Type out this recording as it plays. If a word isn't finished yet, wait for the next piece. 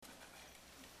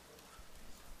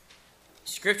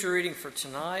Scripture reading for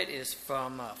tonight is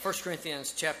from 1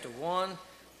 Corinthians chapter 1,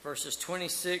 verses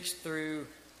 26 through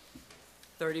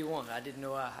 31. I didn't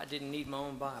know I didn't need my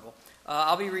own Bible.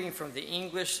 I'll be reading from the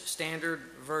English Standard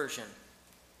Version.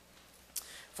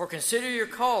 For consider your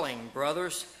calling,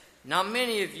 brothers. Not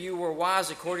many of you were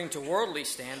wise according to worldly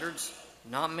standards.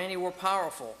 Not many were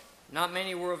powerful. Not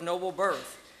many were of noble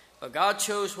birth. But God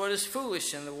chose what is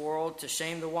foolish in the world to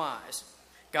shame the wise.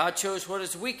 God chose what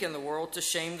is weak in the world to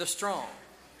shame the strong.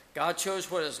 God chose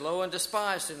what is low and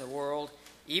despised in the world,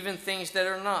 even things that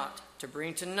are not, to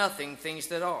bring to nothing things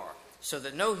that are, so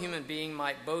that no human being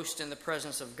might boast in the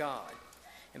presence of God.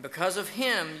 And because of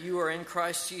him you are in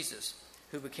Christ Jesus,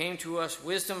 who became to us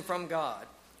wisdom from God,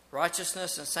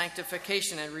 righteousness and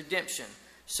sanctification and redemption,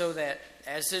 so that,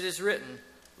 as it is written,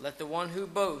 let the one who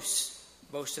boasts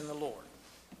boast in the Lord.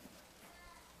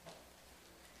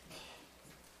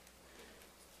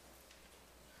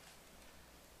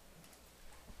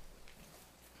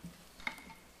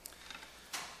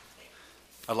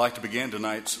 I'd like to begin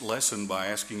tonight's lesson by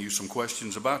asking you some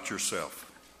questions about yourself.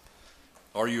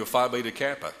 Are you a Phi Beta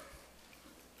Kappa?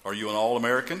 Are you an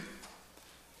All-American?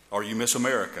 Are you Miss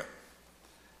America?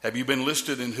 Have you been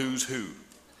listed in Who's Who?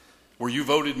 Were you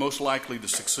voted most likely to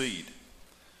succeed?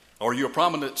 Are you a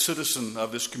prominent citizen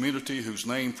of this community whose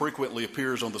name frequently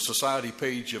appears on the society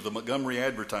page of the Montgomery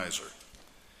Advertiser?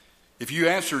 If you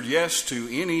answered yes to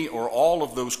any or all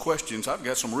of those questions, I've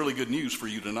got some really good news for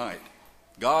you tonight.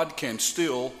 God can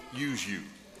still use you,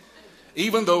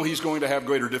 even though he's going to have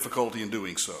greater difficulty in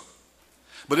doing so.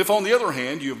 But if, on the other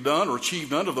hand, you have done or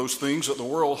achieved none of those things that the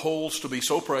world holds to be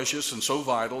so precious and so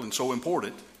vital and so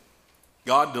important,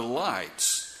 God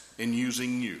delights in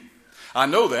using you. I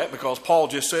know that because Paul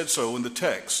just said so in the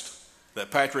text that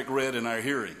Patrick read in our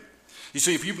hearing. You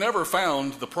see, if you've never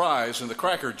found the prize in the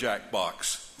Cracker Jack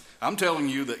box, I'm telling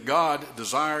you that God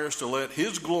desires to let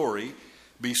his glory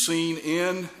be seen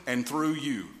in and through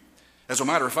you. As a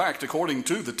matter of fact, according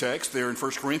to the text there in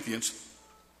 1 Corinthians,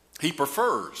 he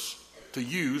prefers to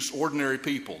use ordinary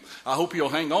people. I hope you'll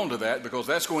hang on to that because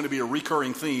that's going to be a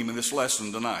recurring theme in this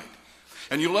lesson tonight.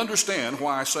 And you'll understand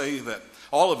why I say that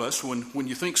all of us, when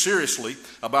you think seriously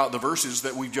about the verses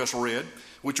that we've just read,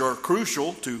 which are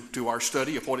crucial to our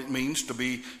study of what it means to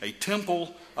be a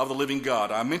temple of the living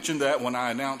God. I mentioned that when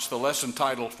I announced the lesson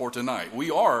title for tonight.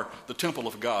 We are the temple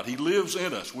of God. He lives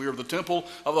in us. We are the temple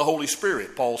of the Holy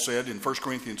Spirit, Paul said in 1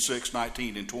 Corinthians 6,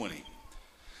 19 and 20.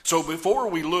 So before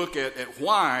we look at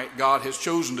why God has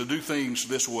chosen to do things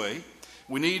this way,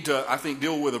 we need to, I think,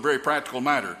 deal with a very practical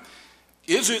matter.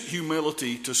 Is it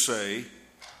humility to say,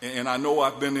 and I know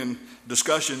I've been in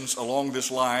discussions along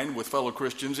this line with fellow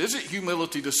Christians, is it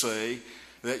humility to say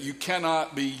that you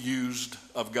cannot be used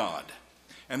of God?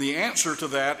 And the answer to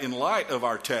that in light of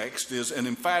our text is an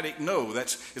emphatic no.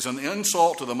 It's an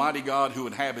insult to the mighty God who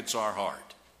inhabits our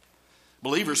heart.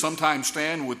 Believers sometimes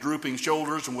stand with drooping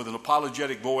shoulders and with an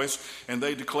apologetic voice, and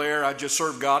they declare, I just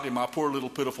serve God in my poor little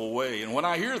pitiful way. And when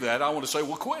I hear that, I want to say,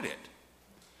 well, quit it.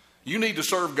 You need to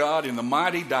serve God in the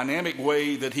mighty, dynamic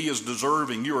way that he is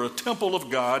deserving. You're a temple of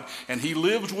God, and he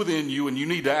lives within you, and you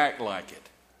need to act like it.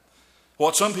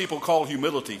 What some people call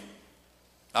humility,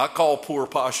 I call poor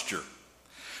posture.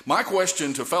 My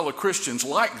question to fellow Christians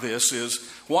like this is,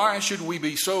 why should we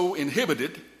be so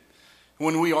inhibited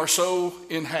when we are so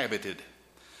inhabited?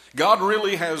 God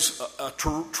really has a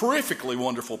terrifically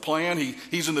wonderful plan.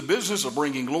 He's in the business of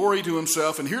bringing glory to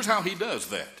himself, and here's how he does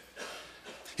that.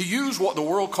 He used what the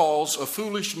world calls a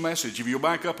foolish message. If you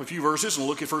back up a few verses and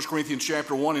look at 1 Corinthians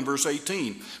chapter 1 and verse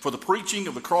 18. For the preaching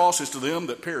of the cross is to them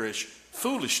that perish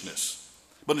foolishness.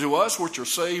 But to us which are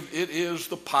saved, it is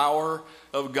the power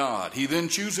of God. He then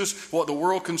chooses what the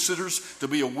world considers to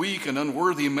be a weak and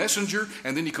unworthy messenger,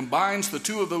 and then he combines the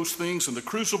two of those things in the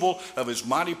crucible of his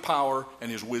mighty power and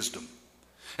his wisdom.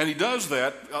 And he does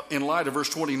that in light of verse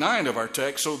 29 of our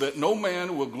text, so that no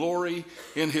man will glory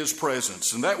in his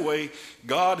presence. And that way,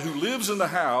 God who lives in the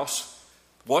house,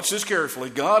 watch this carefully,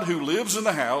 God who lives in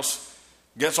the house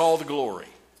gets all the glory,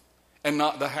 and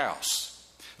not the house.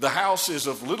 The house is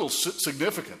of little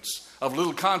significance, of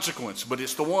little consequence, but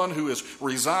it's the one who is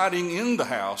residing in the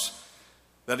house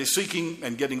that is seeking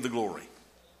and getting the glory.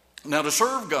 Now, to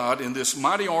serve God in this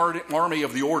mighty army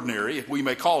of the ordinary, if we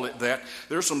may call it that,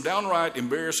 there's some downright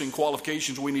embarrassing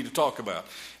qualifications we need to talk about.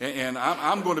 And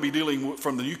I'm going to be dealing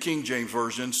from the New King James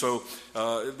Version, so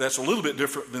that's a little bit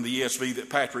different than the ESV that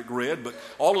Patrick read, but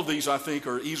all of these, I think,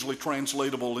 are easily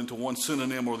translatable into one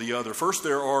synonym or the other. First,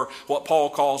 there are what Paul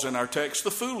calls in our text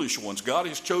the foolish ones. God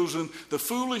has chosen the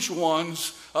foolish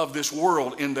ones of this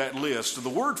world in that list. The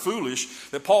word foolish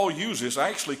that Paul uses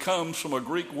actually comes from a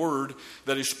Greek word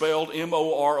that is spelled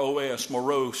M-O-R-O-S,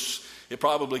 moros. It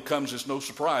probably comes as no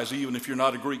surprise, even if you're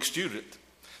not a Greek student,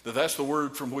 that that's the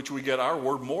word from which we get our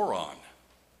word moron.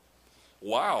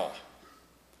 Wow.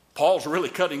 Paul's really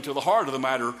cutting to the heart of the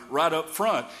matter right up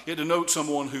front. It denotes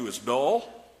someone who is dull,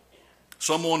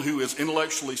 someone who is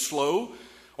intellectually slow,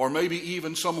 or maybe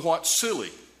even somewhat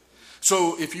silly.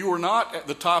 So if you are not at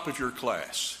the top of your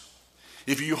class,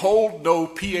 if you hold no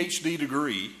PhD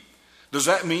degree, does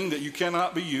that mean that you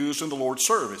cannot be used in the Lord's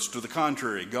service? To the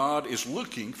contrary, God is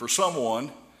looking for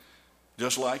someone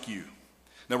just like you.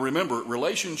 Now remember,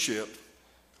 relationship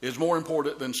is more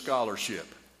important than scholarship.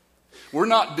 We're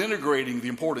not denigrating the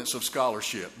importance of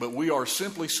scholarship, but we are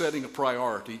simply setting a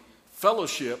priority.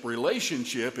 Fellowship,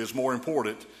 relationship is more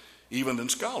important even than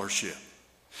scholarship.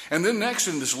 And then next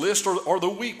in this list are the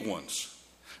weak ones.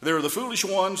 There are the foolish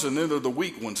ones, and then there are the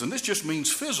weak ones. And this just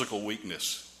means physical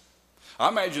weakness. I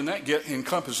imagine that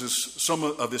encompasses some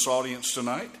of this audience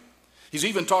tonight. He's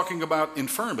even talking about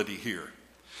infirmity here.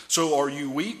 So are you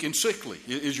weak and sickly?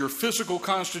 Is your physical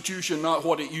constitution not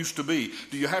what it used to be?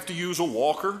 Do you have to use a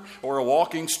walker or a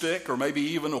walking stick or maybe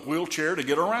even a wheelchair to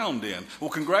get around in? Well,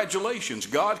 congratulations.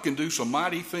 God can do some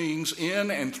mighty things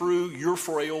in and through your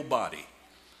frail body.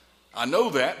 I know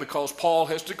that because Paul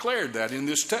has declared that in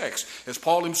this text. As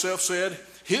Paul himself said,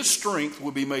 his strength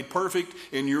will be made perfect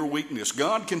in your weakness.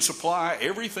 God can supply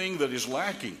everything that is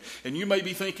lacking. And you may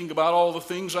be thinking about all the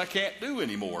things I can't do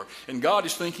anymore. And God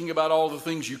is thinking about all the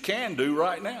things you can do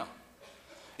right now.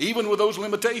 Even with those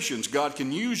limitations, God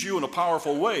can use you in a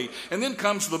powerful way. And then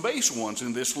comes the base ones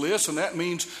in this list, and that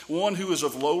means one who is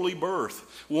of lowly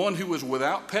birth, one who is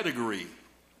without pedigree.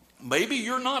 Maybe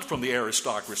you're not from the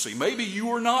aristocracy. Maybe you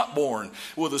were not born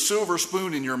with a silver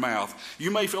spoon in your mouth.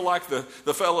 You may feel like the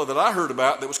fellow that I heard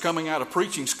about that was coming out of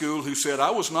preaching school who said,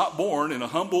 I was not born in a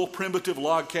humble, primitive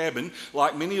log cabin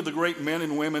like many of the great men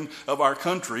and women of our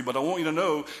country, but I want you to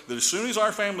know that as soon as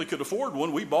our family could afford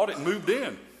one, we bought it and moved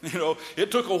in. You know,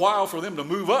 it took a while for them to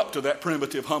move up to that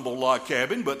primitive, humble log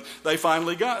cabin, but they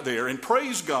finally got there. And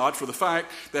praise God for the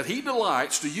fact that He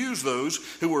delights to use those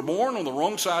who were born on the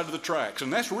wrong side of the tracks.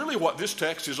 And that's really what this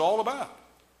text is all about.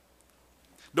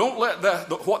 Don't let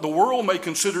what the world may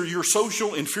consider your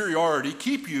social inferiority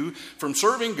keep you from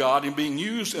serving God and being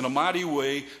used in a mighty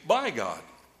way by God.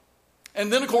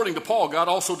 And then according to Paul, God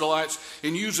also delights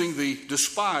in using the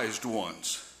despised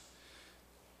ones.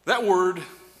 That word,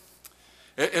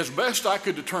 as best I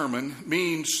could determine,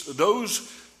 means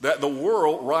those that the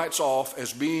world writes off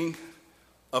as being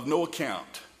of no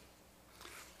account.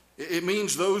 It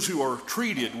means those who are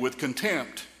treated with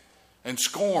contempt and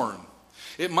scorn.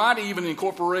 It might even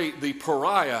incorporate the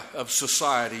pariah of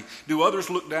society. Do others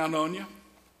look down on you?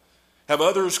 Have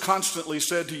others constantly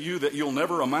said to you that you'll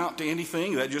never amount to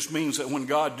anything? That just means that when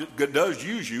God does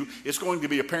use you, it's going to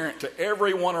be apparent to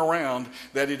everyone around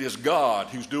that it is God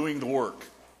who's doing the work.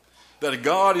 That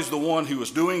God is the one who is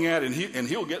doing it, and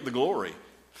He'll get the glory.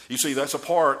 You see, that's a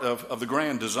part of the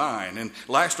grand design. And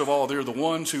last of all, they're the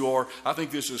ones who are, I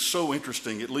think this is so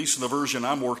interesting, at least in the version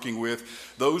I'm working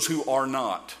with, those who are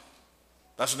not.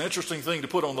 That's an interesting thing to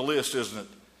put on the list, isn't it?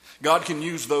 God can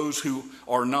use those who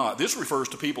are not. This refers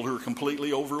to people who are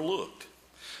completely overlooked.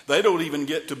 They don't even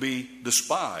get to be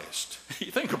despised.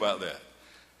 You think about that.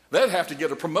 They'd have to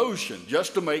get a promotion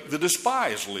just to make the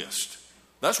despised list.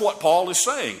 That's what Paul is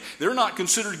saying. They're not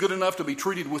considered good enough to be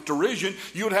treated with derision.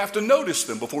 You would have to notice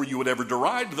them before you would ever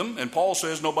deride them. And Paul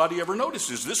says nobody ever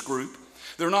notices this group.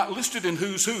 They're not listed in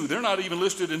who's who. They're not even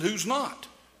listed in who's not.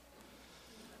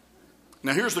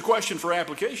 Now here's the question for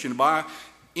application. By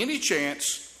any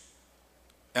chance,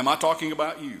 am I talking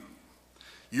about you?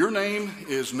 Your name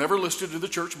is never listed in the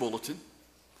church bulletin.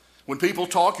 When people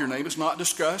talk, your name is not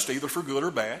discussed, either for good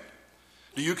or bad.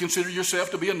 Do you consider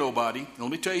yourself to be a nobody? And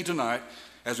let me tell you tonight,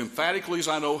 as emphatically as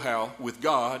I know how, with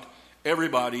God,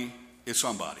 everybody is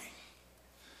somebody.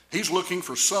 He's looking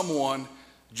for someone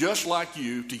just like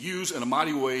you to use in a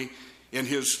mighty way in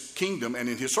His kingdom and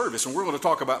in His service. And we're going to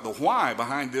talk about the why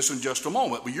behind this in just a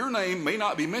moment. But your name may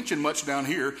not be mentioned much down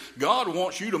here. God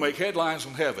wants you to make headlines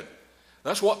in heaven.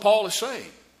 That's what Paul is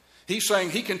saying. He's saying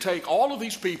He can take all of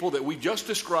these people that we just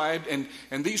described and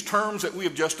these terms that we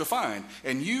have just defined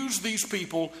and use these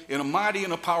people in a mighty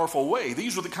and a powerful way.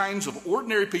 These are the kinds of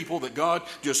ordinary people that God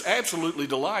just absolutely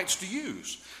delights to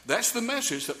use. That's the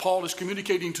message that Paul is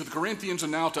communicating to the Corinthians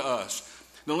and now to us.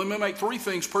 Now, let me make three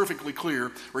things perfectly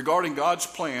clear regarding God's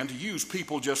plan to use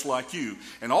people just like you.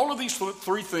 And all of these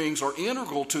three things are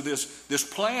integral to this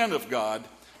plan of God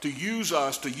to use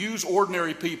us, to use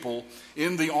ordinary people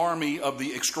in the army of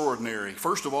the extraordinary.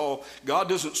 First of all, God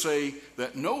doesn't say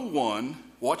that no one,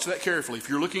 watch that carefully, if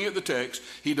you're looking at the text,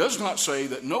 he does not say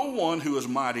that no one who is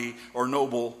mighty or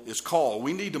noble is called.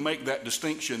 We need to make that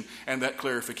distinction and that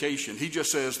clarification. He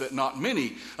just says that not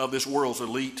many of this world's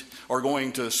elite are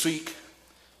going to seek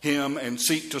him and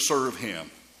seek to serve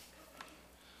him.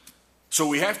 So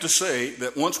we have to say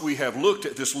that once we have looked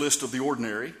at this list of the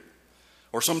ordinary,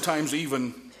 or sometimes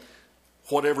even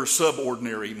whatever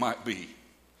subordinary might be,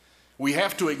 we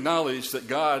have to acknowledge that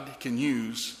God can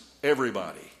use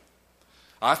everybody.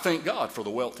 I thank God for the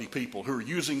wealthy people who are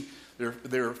using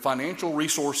their financial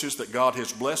resources that God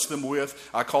has blessed them with.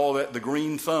 I call that the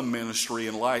green thumb ministry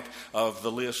in light of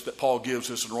the list that Paul gives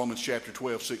us in Romans chapter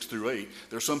 12, 6 through 8.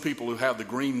 There's some people who have the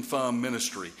green thumb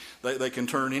ministry. They can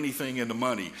turn anything into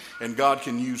money, and God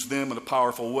can use them in a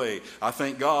powerful way. I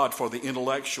thank God for the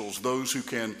intellectuals, those who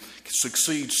can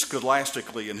succeed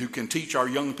scholastically and who can teach our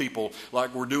young people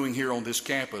like we're doing here on this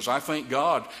campus. I thank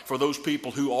God for those people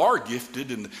who are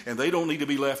gifted, and they don't need to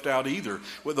be left out either.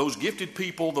 With those gifted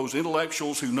people, those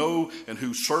intellectuals who know and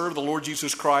who serve the Lord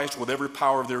Jesus Christ with every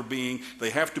power of their being, they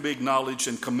have to be acknowledged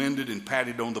and commended and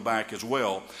patted on the back as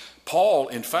well. Paul,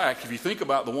 in fact, if you think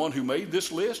about the one who made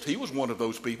this list, he was one of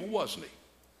those people, wasn't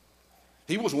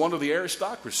he? He was one of the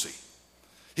aristocracy.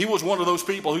 He was one of those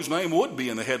people whose name would be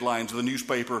in the headlines of the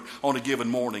newspaper on a given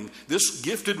morning. This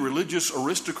gifted religious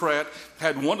aristocrat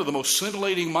had one of the most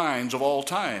scintillating minds of all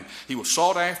time. He was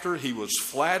sought after, he was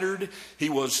flattered, he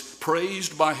was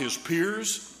praised by his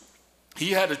peers.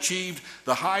 He had achieved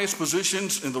the highest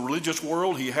positions in the religious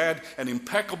world. He had an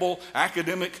impeccable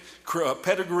academic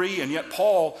pedigree, and yet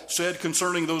Paul said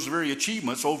concerning those very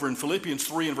achievements over in Philippians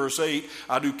 3 and verse 8,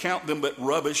 I do count them but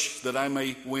rubbish that I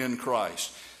may win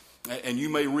Christ. And you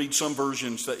may read some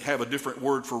versions that have a different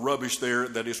word for rubbish there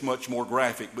that is much more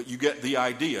graphic, but you get the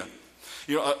idea.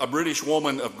 You know, a British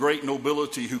woman of great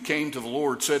nobility who came to the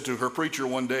Lord said to her preacher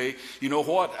one day, you know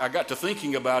what, I got to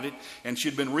thinking about it, and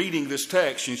she'd been reading this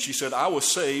text, and she said, I was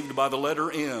saved by the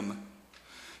letter M.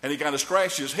 And he kind of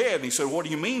scratched his head, and he said, what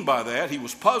do you mean by that? He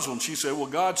was puzzled, and she said, well,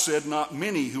 God said not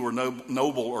many who are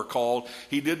noble are called.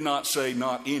 He did not say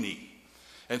not any.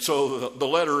 And so the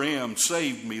letter M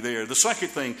saved me there. The second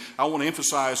thing I want to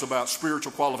emphasize about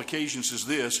spiritual qualifications is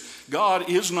this. God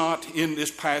is not in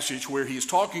this passage where he is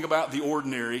talking about the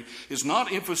ordinary, is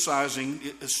not emphasizing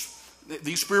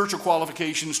these spiritual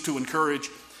qualifications to encourage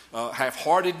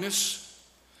half-heartedness,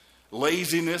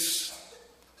 laziness,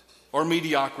 or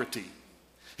mediocrity.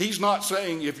 He's not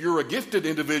saying if you're a gifted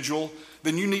individual,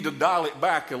 then you need to dial it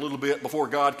back a little bit before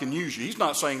God can use you. He's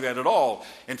not saying that at all.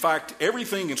 In fact,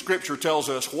 everything in Scripture tells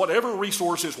us whatever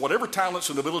resources, whatever talents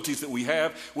and abilities that we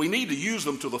have, we need to use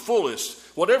them to the fullest.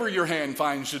 Whatever your hand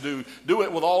finds to do, do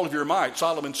it with all of your might,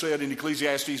 Solomon said in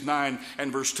Ecclesiastes 9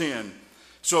 and verse 10.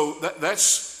 So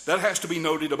that has to be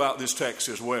noted about this text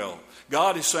as well.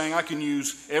 God is saying I can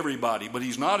use everybody, but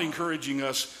he's not encouraging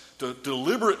us to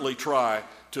deliberately try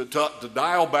to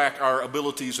dial back our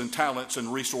abilities and talents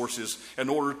and resources in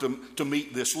order to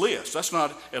meet this list. That's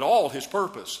not at all his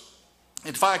purpose.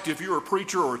 In fact, if you're a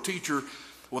preacher or a teacher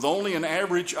with only an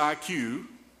average IQ,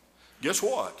 guess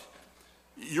what?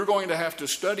 You're going to have to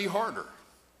study harder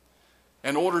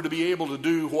in order to be able to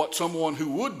do what someone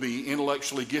who would be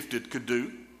intellectually gifted could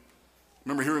do. I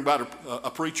remember hearing about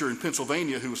a preacher in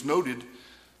Pennsylvania who was noted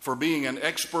for being an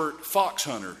expert fox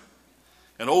hunter.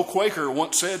 An old Quaker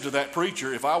once said to that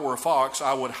preacher, if I were a fox,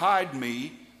 I would hide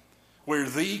me where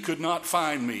thee could not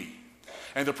find me.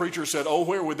 And the preacher said, oh,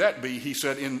 where would that be? He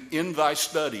said, in thy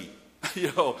study.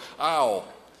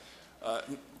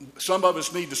 Some of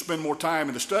us need to spend more time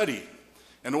in the study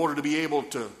in order to be able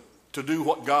to do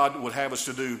what God would have us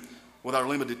to do with our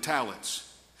limited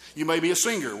talents. You may be a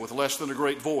singer with less than a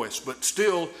great voice, but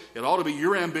still it ought to be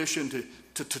your ambition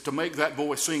to make that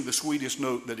voice sing the sweetest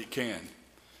note that it can,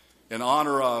 in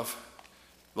honor of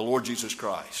the Lord Jesus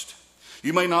Christ.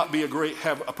 You may not be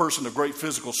have a person of great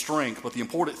physical strength, but the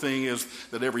important thing is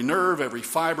that every nerve, every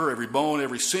fiber, every bone,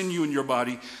 every sinew in your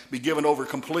body be given over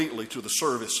completely to the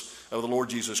service of the Lord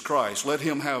Jesus Christ. Let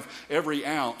him have every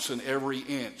ounce and every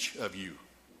inch of you.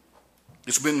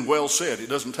 It's been well said, it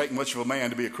doesn't take much of a man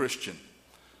to be a Christian,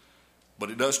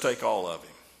 but it does take all of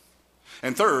him.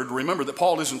 And third, remember that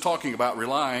Paul isn't talking about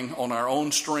relying on our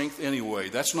own strength anyway.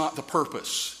 That's not the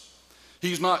purpose.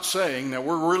 He's not saying that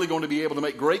we're really going to be able to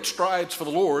make great strides for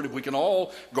the Lord if we can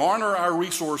all garner our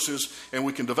resources and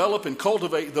we can develop and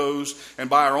cultivate those, and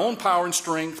by our own power and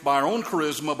strength, by our own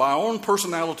charisma, by our own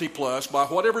personality plus, by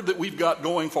whatever that we've got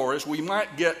going for us, we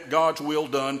might get God's will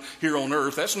done here on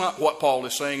earth. That's not what Paul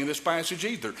is saying in this passage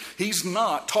either. He's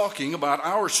not talking about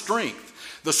our strength.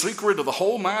 The secret of the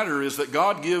whole matter is that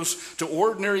God gives to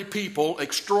ordinary people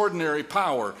extraordinary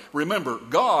power. Remember,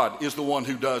 God is the one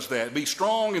who does that. Be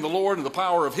strong in the Lord and the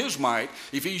power of his might,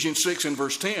 Ephesians 6 and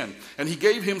verse 10. And he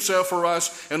gave himself for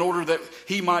us in order that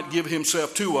he might give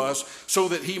himself to us so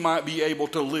that he might be able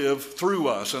to live through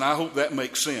us. And I hope that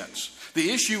makes sense.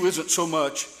 The issue isn't so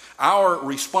much our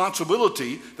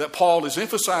responsibility that Paul is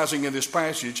emphasizing in this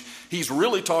passage. He's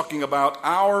really talking about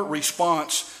our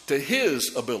response to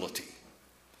his ability.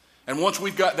 And once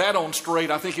we've got that on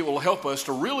straight, I think it will help us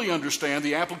to really understand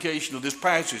the application of this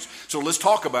passage. So let's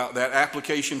talk about that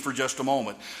application for just a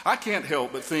moment. I can't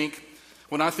help but think,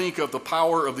 when I think of the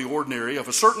power of the ordinary, of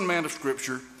a certain man of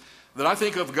Scripture, that I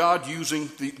think of God using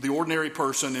the ordinary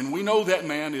person, and we know that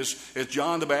man is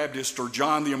John the Baptist or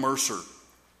John the Immerser.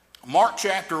 Mark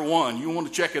chapter 1, you want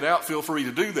to check it out, feel free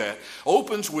to do that,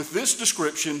 opens with this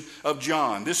description of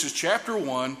John. This is chapter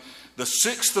 1, the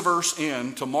 6th verse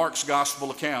in to Mark's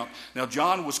gospel account. Now,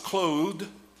 John was clothed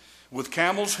with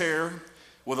camel's hair,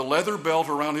 with a leather belt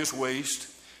around his waist,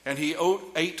 and he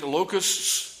ate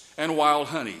locusts and wild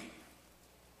honey.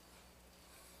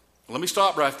 Let me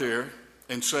stop right there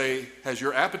and say, has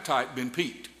your appetite been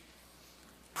piqued?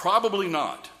 Probably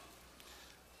not.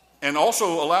 And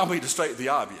also allow me to state the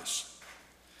obvious.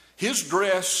 His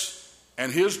dress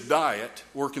and his diet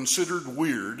were considered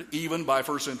weird even by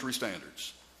first century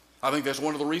standards. I think that's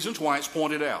one of the reasons why it's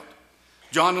pointed out.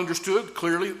 John understood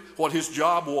clearly what his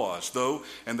job was, though,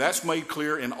 and that's made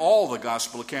clear in all the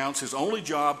gospel accounts. His only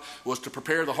job was to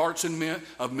prepare the hearts of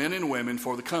men and women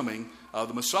for the coming of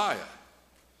the Messiah.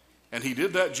 And he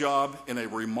did that job in a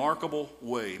remarkable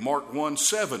way. Mark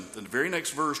 1:7, the very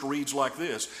next verse reads like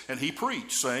this, and he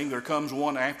preached, saying, there comes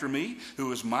one after me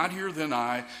who is mightier than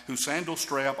I, whose sandal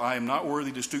strap I am not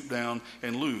worthy to stoop down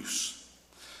and loose.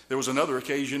 There was another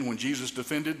occasion when Jesus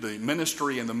defended the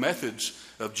ministry and the methods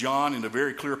of John in a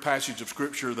very clear passage of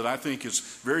Scripture that I think is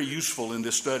very useful in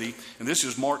this study. And this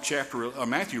is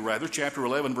Matthew chapter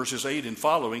 11, verses 8 and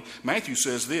following. Matthew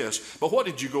says this, but what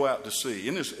did you go out to see?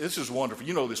 And this is wonderful.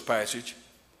 You know this passage.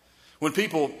 When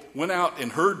people went out and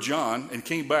heard John and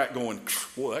came back going,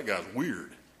 boy, that guy's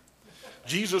weird.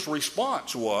 Jesus'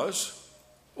 response was,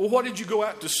 well, what did you go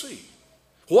out to see?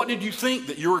 What did you think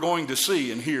that you were going to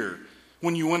see and hear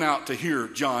when you went out to hear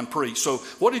John preach? So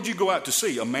what did you go out to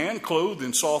see? A man clothed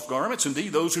in soft garments?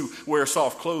 Indeed, those who wear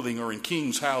soft clothing are in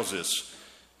kings' houses.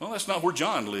 Well, that's not where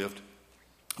John lived.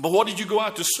 But what did you go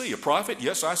out to see? A prophet?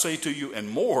 Yes, I say to you,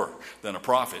 and more than a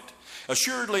prophet.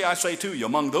 Assuredly, I say to you,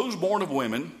 among those born of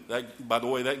women, by the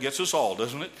way, that gets us all,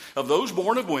 doesn't it? Of those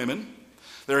born of women,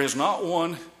 there is not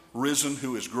one risen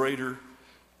who is greater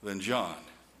than John.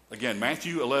 Again,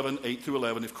 Matthew 11, 8 through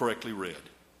 11, if correctly read.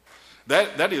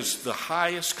 That is the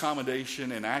highest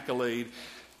commendation and accolade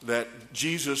that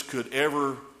Jesus could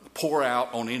ever pour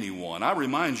out on anyone. I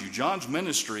remind you, John's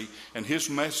ministry and his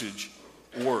message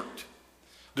worked.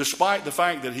 Despite the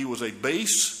fact that he was a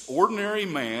base, ordinary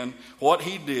man, what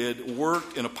he did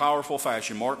worked in a powerful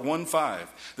fashion. Mark 1:5.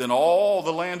 Then all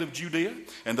the land of Judea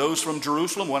and those from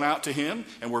Jerusalem went out to him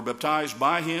and were baptized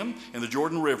by him in the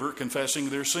Jordan River, confessing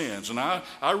their sins. And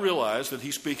I realize that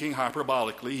he's speaking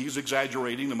hyperbolically. He's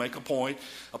exaggerating to make a point.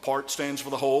 A part stands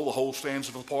for the whole stands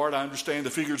for the part. I understand the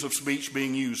figures of speech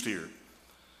being used here.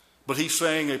 But he's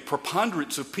saying a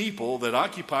preponderance of people that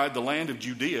occupied the land of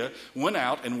Judea went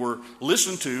out and were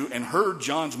listened to and heard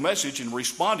John's message and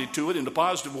responded to it in a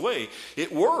positive way.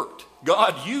 It worked.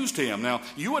 God used him. Now,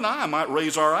 you and I might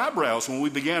raise our eyebrows when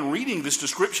we began reading this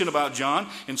description about John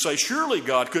and say, surely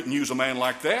God couldn't use a man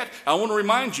like that. I want to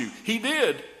remind you, he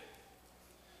did.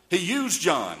 He used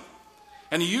John,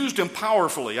 and he used him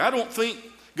powerfully. I don't think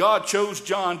God chose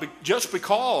John just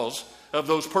because of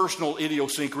those personal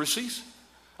idiosyncrasies.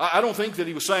 I don't think that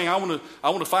he was saying, I want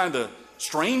to find the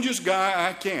strangest guy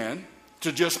I can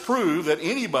to just prove that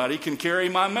anybody can carry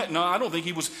my message. No, I don't think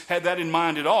he had that in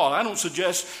mind at all. I don't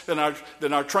suggest that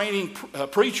our training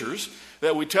preachers,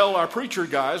 that we tell our preacher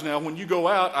guys, now when you go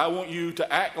out, I want you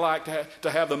to act like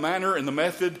to have the manner and the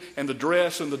method and the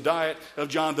dress and the diet of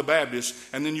John the Baptist,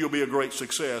 and then you'll be a great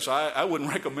success. I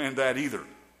wouldn't recommend that either.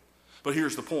 But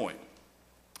here's the point.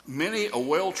 Many a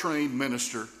well-trained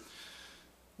minister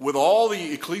with all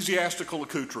the ecclesiastical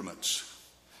accoutrements.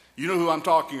 You know who I'm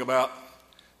talking about,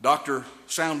 Dr.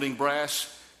 Sounding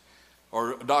Brass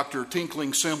or Dr.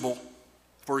 Tinkling Cymbal,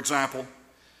 for example.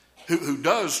 who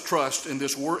does trust in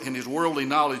in his worldly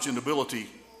knowledge and ability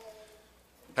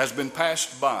has been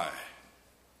passed by.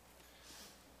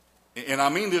 And I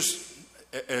mean this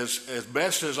as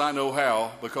best as I know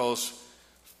how, because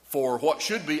for what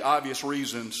should be obvious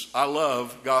reasons, I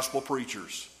love gospel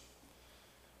preachers.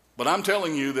 But I'm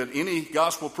telling you that any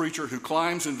gospel preacher who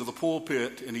climbs into the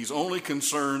pulpit and he's only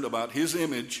concerned about his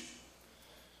image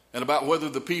and about whether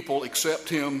the people accept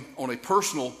him on a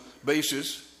personal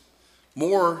basis,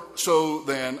 more so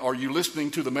than are you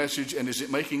listening to the message and is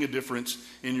it making a difference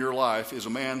in your life, is a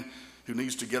man who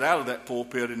needs to get out of that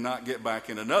pulpit and not get back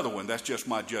in another one. That's just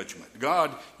my judgment.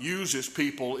 God uses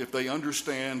people if they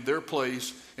understand their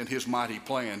place in his mighty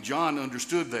plan. John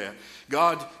understood that.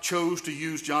 God chose to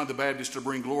use John the Baptist to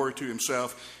bring glory to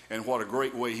himself, and what a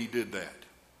great way he did that.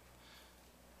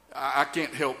 I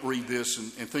can't help read this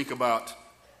and think about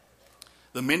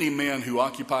the many men who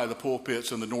occupy the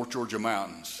pulpits in the North Georgia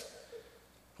mountains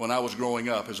when I was growing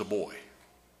up as a boy.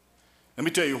 Let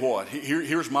me tell you what,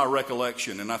 here's my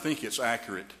recollection, and I think it's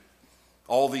accurate.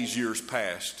 All these years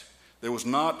past, there was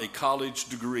not a college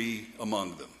degree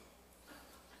among them.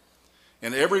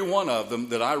 And every one of them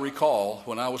that I recall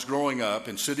when I was growing up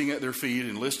and sitting at their feet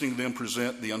and listening to them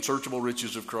present the unsearchable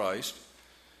riches of Christ,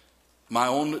 my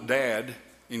own dad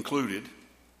included,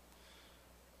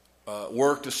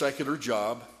 worked a secular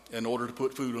job in order to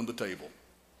put food on the table.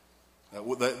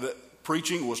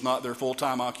 Preaching was not their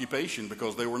full-time occupation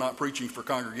because they were not preaching for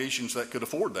congregations that could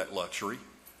afford that luxury.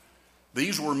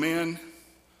 These were men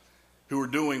who were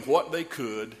doing what they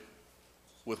could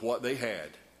with what they had.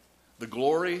 The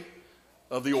glory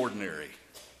of the ordinary.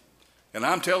 And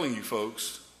I'm telling you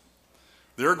folks,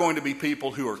 there are going to be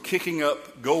people who are kicking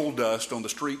up gold dust on the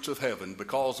streets of heaven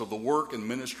because of the work and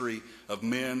ministry of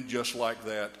men just like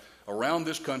that around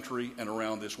this country and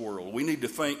around this world. We need to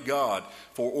thank God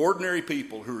for ordinary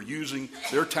people who are using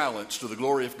their talents to the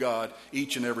glory of God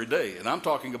each and every day. And I'm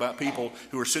talking about people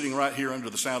who are sitting right here under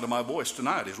the sound of my voice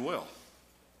tonight as well.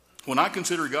 When I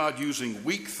consider God using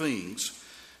weak things,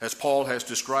 as Paul has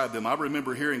described them, I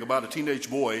remember hearing about a teenage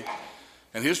boy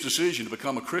and his decision to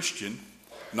become a Christian,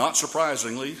 not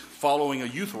surprisingly, following a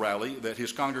youth rally that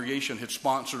his congregation had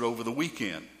sponsored over the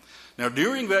weekend. Now,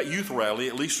 during that youth rally,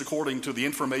 at least according to the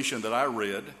information that I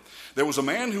read, there was a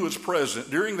man who was present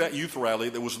during that youth rally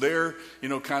that was there,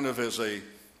 kind of as a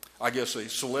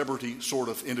celebrity sort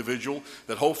of individual,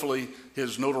 that hopefully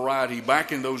his notoriety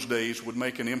back in those days would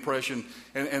make an impression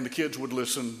and the kids would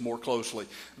listen more closely.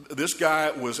 This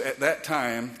guy was at that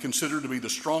time considered to be the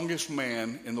strongest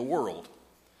man in the world.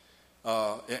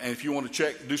 And if you want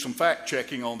to do some fact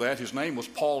checking on that, his name was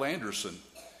Paul Anderson.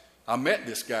 I met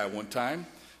this guy one time.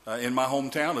 In my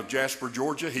hometown of Jasper,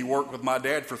 Georgia. He worked with my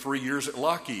dad for 3 years at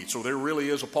Lockheed. So there really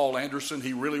is a Paul Anderson.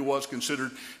 He really was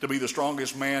considered to be the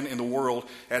strongest man in the world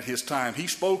at his time. He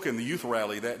spoke in the youth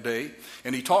rally that day,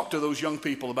 and he talked to those young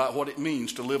people about what it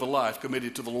means to live a life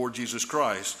committed to the Lord Jesus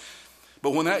Christ.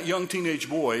 But when that young teenage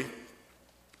boy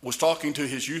was talking to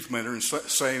his youth mentor and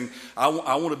saying, I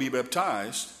want to be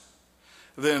baptized,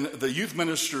 then the youth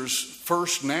minister's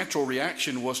first natural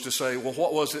reaction was to say, well,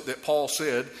 what was it that Paul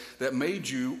said that made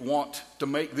you want to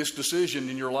make this decision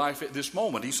in your life at this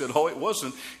moment? He said, it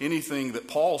wasn't anything that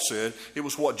Paul said. It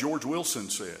was what George Wilson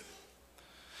said.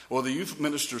 Well, the youth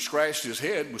minister scratched his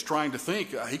head, was trying to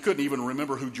think. He couldn't even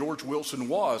remember who George Wilson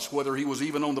was, whether he was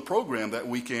even on the program that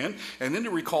weekend. And then he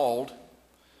recalled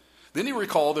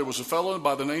there was a fellow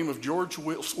by the name of George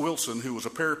Wilson who was a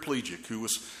paraplegic, who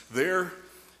was there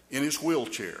in his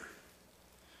wheelchair.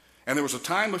 And there was a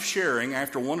time of sharing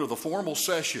after one of the formal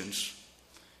sessions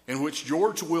in which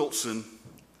George Wilson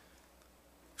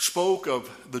spoke of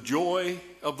the joy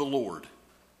of the Lord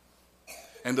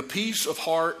and the peace of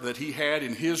heart that he had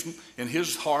in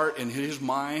his heart, in his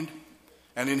mind,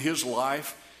 and in his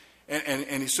life.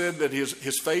 And he said that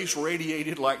his face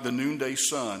radiated like the noonday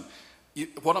sun.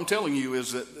 What I'm telling you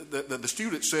is that the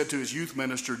student said to his youth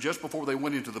minister just before they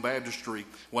went into the baptistry,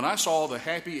 when I saw the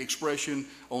happy expression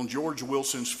on George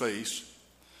Wilson's face,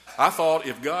 I thought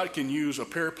if God can use a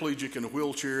paraplegic in a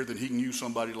wheelchair, then he can use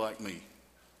somebody like me.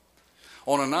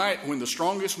 On a night when the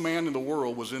strongest man in the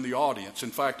world was in the audience,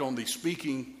 in fact, on the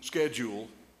speaking schedule,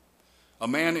 a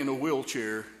man in a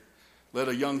wheelchair led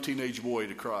a young teenage boy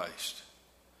to Christ.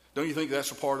 Don't you think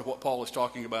that's a part of what Paul is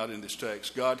talking about in this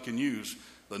text? God can use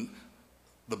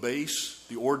the base,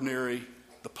 the ordinary,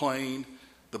 the plain,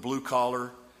 the blue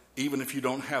collar. Even if you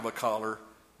don't have a collar,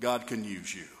 God can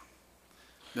use you.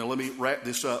 Now let me wrap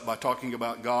this up by talking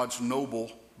about God's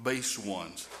noble base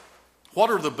ones. What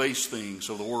are the base things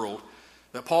of the world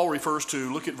that Paul refers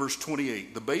to? Look at verse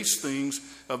 28. The base things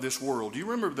of this world. Do you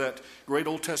remember that great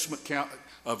Old Testament account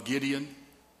of Gideon?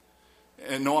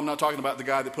 And no, I'm not talking about the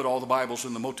guy that put all the Bibles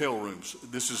in the motel rooms.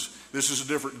 This is a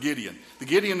different Gideon. The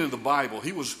Gideon in the Bible,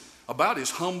 he was about as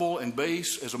humble and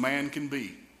base as a man can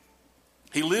be.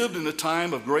 He lived in a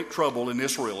time of great trouble in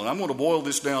Israel. And I'm going to boil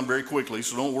this down very quickly,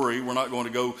 so don't worry, we're not going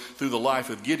to go through the life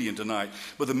of Gideon tonight.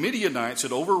 But the Midianites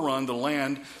had overrun the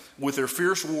land with their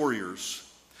fierce warriors.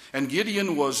 And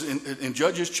Gideon was in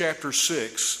Judges chapter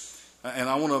 6, and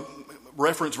I want to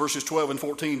reference verses 12 and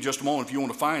 14 in just a moment if you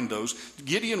want to find those.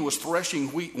 Gideon was threshing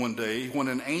wheat one day when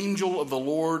an angel of the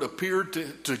Lord appeared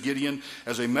to Gideon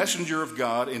as a messenger of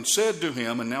God and said to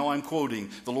him, and now I'm quoting,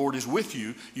 "The Lord is with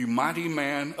you, you mighty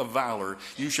man of valor.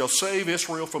 You shall save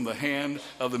Israel from the hand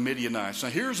of the Midianites." Now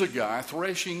here's a guy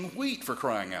threshing wheat, for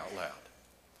crying out loud.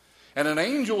 And an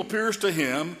angel appears to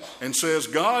him and says,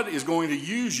 God is going to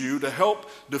use you to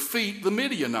help defeat the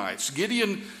Midianites.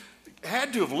 Gideon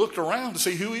had to have looked around to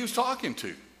see who he was talking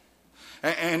to.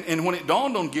 And when it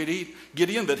dawned on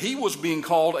Gideon that he was being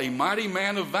called a mighty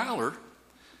man of valor,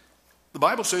 the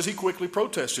Bible says he quickly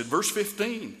protested. Verse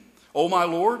 15, "O my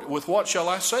Lord, with what shall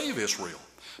I save Israel?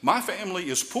 My family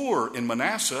is poor in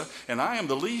Manasseh, and I am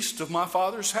the least of my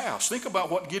father's house." Think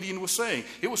about what Gideon was saying.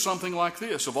 It was something like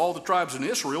this: of all the tribes in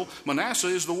Israel, Manasseh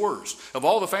is the worst. Of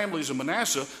all the families in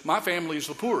Manasseh, my family is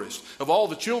the poorest. Of all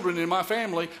the children in my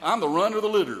family, I'm the run of the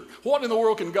litter. What in the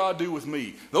world can God do with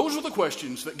me? Those are the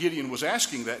questions that Gideon was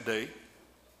asking that day.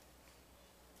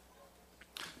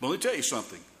 But let me tell you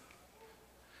something.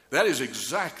 That is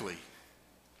exactly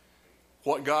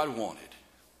what God wanted.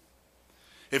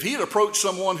 If he had approached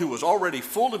someone who was already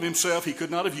full of himself, he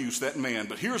could not have used that man.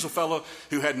 But here's a fellow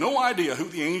who had no idea who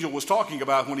the angel was talking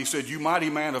about when he said, "You mighty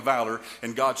man of valor."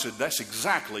 And God said, that's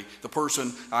exactly the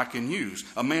person I can use.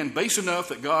 A man base enough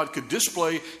that God could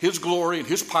display his glory and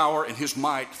his power and his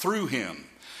might through him.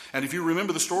 And if you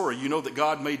remember the story, you know that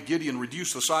God made Gideon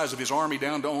reduce the size of his army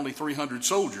down to only 300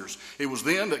 soldiers. It was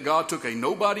then that God took a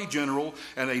nobody general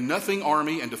and a nothing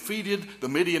army and defeated the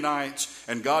Midianites,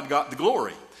 and God got the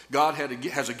glory. God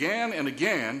has again and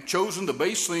again chosen the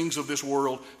base things of this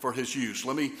world for his use.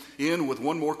 Let me end with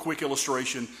one more quick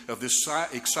illustration of this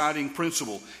exciting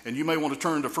principle. And you may want to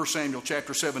turn to 1 Samuel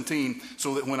chapter 17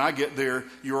 so that when I get there,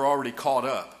 you're already caught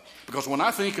up. Because when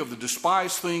I think of the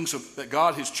despised things that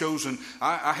God has chosen,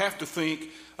 I have to think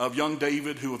of young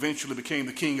David, who eventually became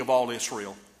the king of all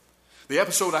Israel. The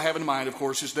episode I have in mind, of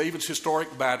course, is David's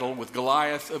historic battle with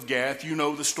Goliath of Gath. You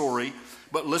know the story.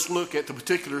 But let's look at the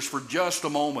particulars for just a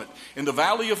moment. In the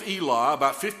valley of Elah,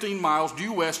 about 15 miles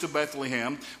due west of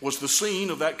Bethlehem, was the scene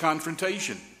of that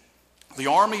confrontation. The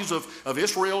armies of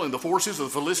Israel and the forces of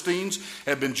the Philistines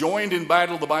had been joined in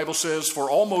battle, the Bible says, for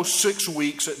almost 6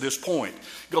 weeks at this point.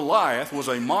 Goliath was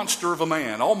a monster of a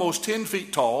man, almost 10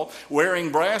 feet tall,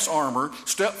 wearing brass armor,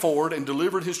 stepped forward and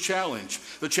delivered his challenge.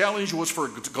 The challenge was for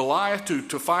Goliath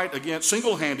to fight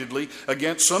single-handedly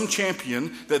against some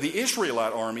champion that the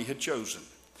Israelite army had chosen.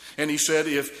 And he said,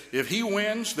 if he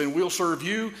wins, then we'll serve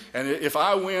you. And if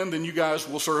I win, then you guys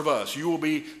will serve us. You will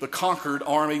be the conquered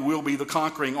army. We'll be the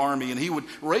conquering army. And he would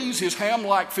raise his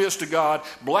ham-like fist to God,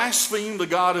 blaspheme the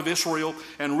God of Israel,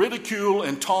 and ridicule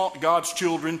and taunt God's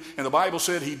children. And the Bible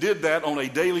said he did that on a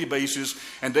daily basis.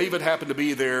 And David happened to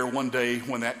be there one day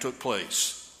when that took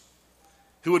place.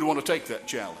 Who would want to take that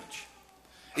challenge?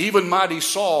 Even mighty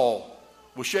Saul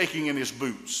was shaking in his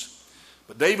boots.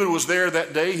 But David was there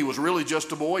that day. He was really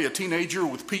just a boy, a teenager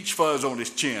with peach fuzz on his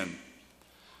chin.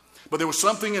 But there was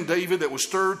something in David that was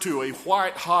stirred to a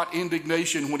white-hot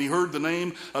indignation when he heard the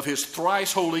name of his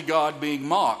thrice holy God being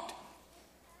mocked.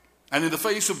 And in the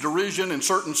face of derision and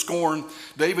certain scorn,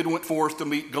 David went forth to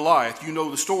meet Goliath. You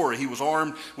know the story. He was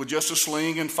armed with just a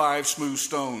sling and 5 smooth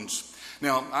stones.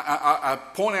 Now, I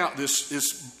point out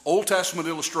this Old Testament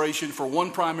illustration for one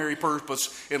primary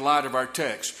purpose in light of our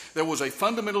text. There was a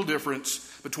fundamental difference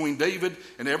between David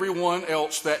and everyone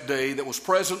else that day that was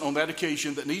present on that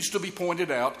occasion that needs to be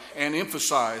pointed out and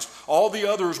emphasized. All the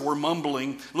others were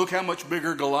mumbling, "Look how much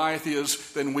bigger Goliath is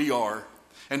than we are."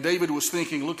 And David was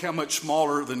thinking, "Look how much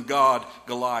smaller than God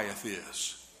Goliath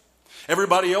is."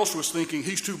 Everybody else was thinking,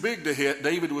 "He's too big to hit."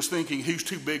 David was thinking, "He's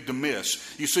too big to miss."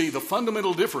 You see, the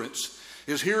fundamental difference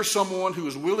is here's someone who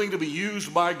is willing to be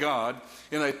used by God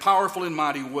in a powerful and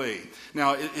mighty way.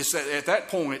 Now, it's at that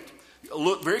point,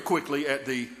 look very quickly at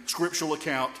the scriptural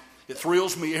account. It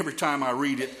thrills me every time I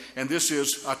read it, and this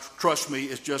is, trust me,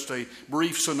 it's just a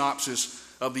brief synopsis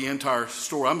of the entire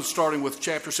story. I'm starting with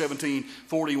chapter 17,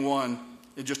 41,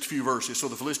 in just a few verses. So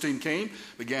the Philistine came,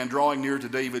 began drawing near to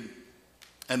David,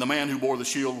 and the man who bore the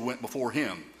shield went before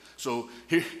him. So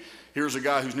here's a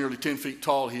guy who's nearly 10 feet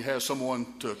tall. He has someone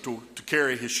to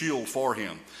carry his shield for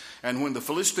him. And when the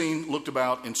Philistine looked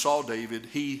about and saw David,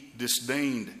 he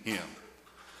disdained him.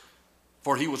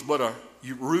 for he was but a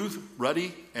youth,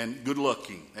 ruddy, and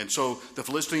good-looking. And so the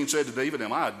Philistine said to David,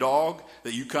 am I a dog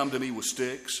that you come to me with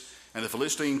sticks? And the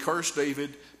Philistine cursed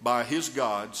David by his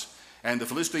gods. And the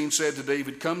Philistine said to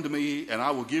David, come to me, and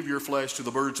I will give your flesh to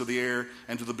the birds of the air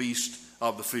and to the beasts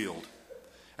of the field.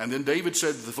 And then David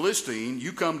said to the Philistine,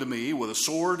 you come to me with a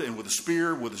sword and with a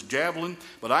spear, with a javelin,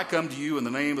 but I come to you in the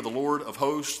name of the Lord of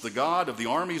hosts, the God of the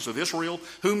armies of Israel,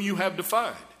 whom you have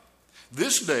defied.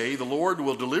 This day the Lord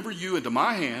will deliver you into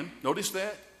my hand. Notice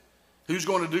that. Who's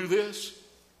going to do this?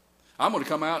 I'm going to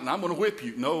come out and I'm going to whip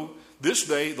you. No, this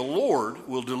day the Lord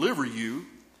will deliver you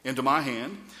into my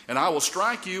hand, and I will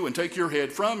strike you and take your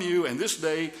head from you, and this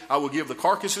day I will give the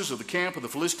carcasses of the camp of the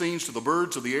Philistines to the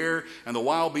birds of the air and the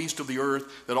wild beasts of the earth,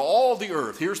 that all the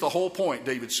earth, here's the whole point,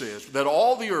 David says, that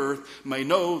all the earth may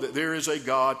know that there is a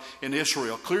God in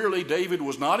Israel. Clearly, David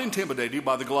was not intimidated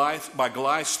by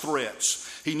Goliath's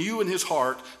threats. He knew in his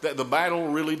heart that the battle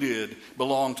really did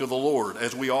belong to the Lord,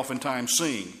 as we oftentimes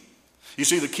sing. You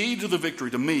see, the key to the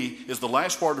victory to me is the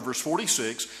last part of verse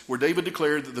 46, where David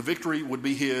declared that the victory would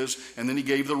be his, and then he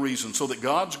gave the reason, so that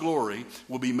God's glory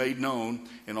will be made known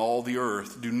in all the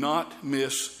earth. Do not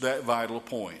miss that vital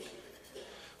point.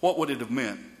 What would it have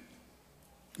meant?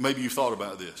 Maybe you've thought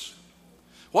about this.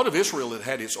 What if Israel had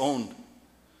had its own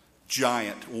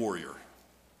giant warrior?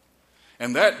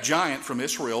 And that giant from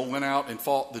Israel went out and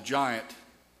fought the giant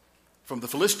from the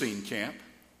Philistine camp,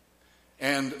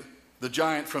 and the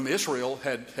giant from Israel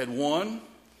had won,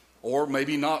 or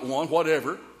maybe not won,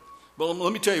 whatever. But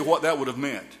let me tell you what that would have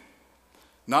meant.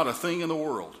 Not a thing in the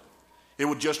world. It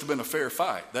would just have been a fair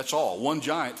fight. That's all. One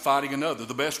giant fighting another.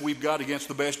 The best we've got against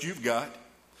the best you've got.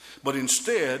 But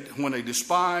instead, when a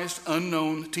despised,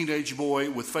 unknown teenage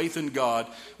boy with faith in God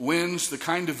wins the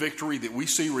kind of victory that we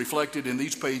see reflected in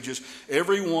these pages,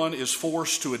 everyone is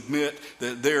forced to admit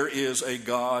that there is a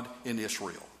God in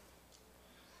Israel.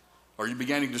 Are you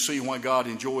beginning to see why God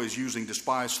enjoys using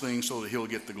despised things so that he'll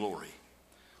get the glory?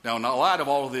 Now, in light of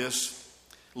all of this,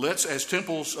 let's, as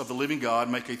temples of the living God,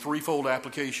 make a threefold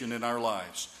application in our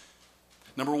lives.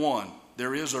 Number one,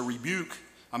 there is a rebuke.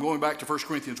 I'm going back to 1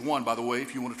 Corinthians 1, by the way,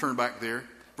 if you want to turn back there.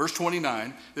 Verse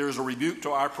 29, there is a rebuke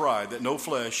to our pride that no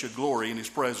flesh should glory in his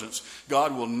presence.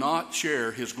 God will not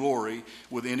share his glory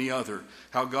with any other.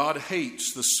 How God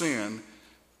hates the sin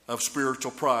of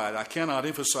spiritual pride. I cannot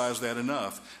emphasize that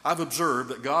enough. I've observed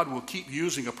that God will keep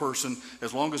using a person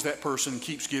as long as that person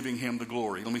keeps giving him the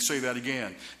glory. Let me say that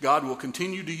again. God will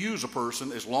continue to use a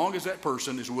person as long as that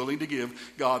person is willing to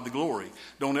give God the glory.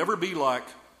 Don't ever be like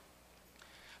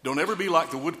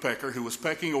the woodpecker who was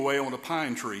pecking away on a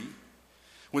pine tree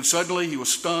when suddenly he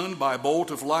was stunned by a bolt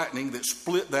of lightning that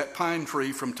split that pine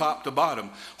tree from top to bottom.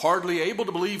 Hardly able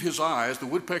to believe his eyes, the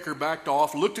woodpecker backed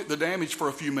off, looked at the damage for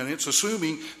a few minutes,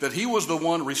 assuming that he was the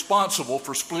one responsible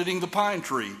for splitting the pine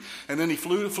tree. And then he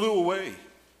flew away.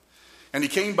 And he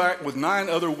came back with 9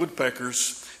 other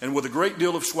woodpeckers, and with a great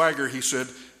deal of swagger, he said,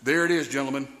 there it is,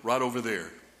 gentlemen, right over there.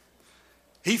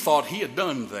 He thought he had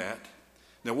done that.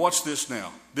 Now watch this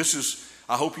now.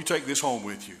 I hope you take this home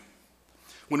with you.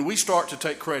 When we start to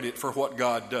take credit for what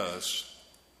God does,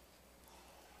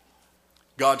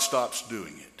 God stops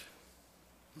doing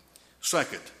it.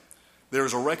 Second, there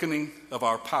is a reckoning of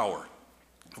our power.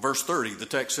 Verse 30, the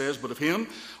text says, but of him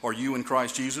are you in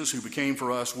Christ Jesus, who became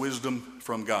for us wisdom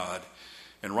from God,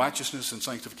 and righteousness and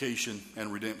sanctification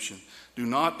and redemption. Do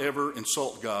not ever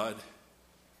insult God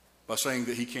by saying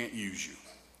that he can't use you.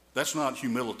 That's not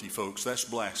humility, folks. That's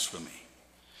blasphemy.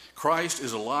 Christ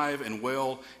is alive and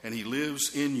well, and he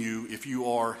lives in you if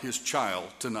you are his child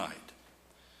tonight.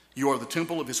 You are the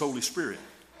temple of his Holy Spirit.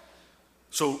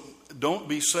 So don't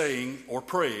be saying or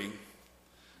praying,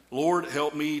 Lord,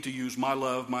 help me to use my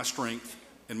love, my strength,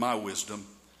 and my wisdom.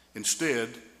 Instead,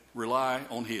 rely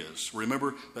on his.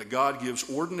 Remember that God gives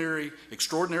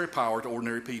extraordinary power to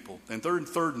ordinary people. And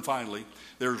third and finally,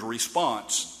 there's a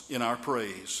response in our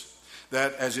praise.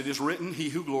 That as it is written, he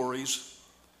who glories,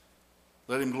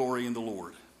 let him glory in the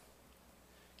Lord.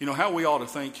 You know how we ought to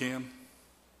thank him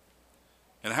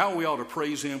and how we ought to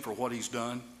praise him for what he's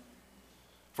done,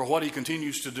 for what he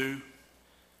continues to do,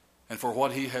 and for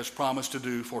what he has promised to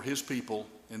do for his people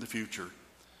in the future.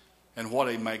 And what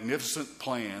a magnificent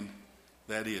plan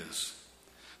that is.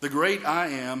 The great I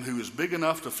am, who is big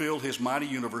enough to fill his mighty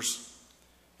universe,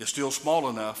 is still small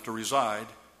enough to reside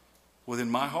within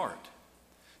my heart.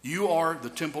 You are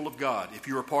the temple of God. If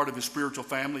you're a part of his spiritual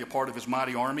family, a part of his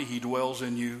mighty army, he dwells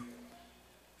in you.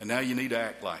 And now you need to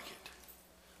act like it.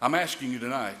 I'm asking you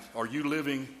tonight, are you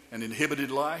living an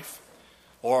inhibited life,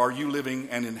 or are you living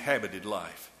an inhabited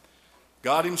life?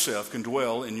 God himself can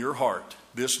dwell in your heart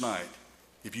this night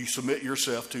if you submit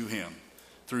yourself to him.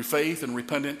 through faith and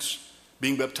repentance,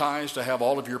 being baptized to have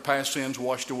all of your past sins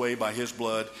washed away by his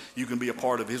blood, you can be a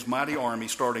part of his mighty army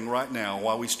starting right now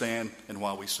while we stand and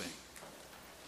while we sing.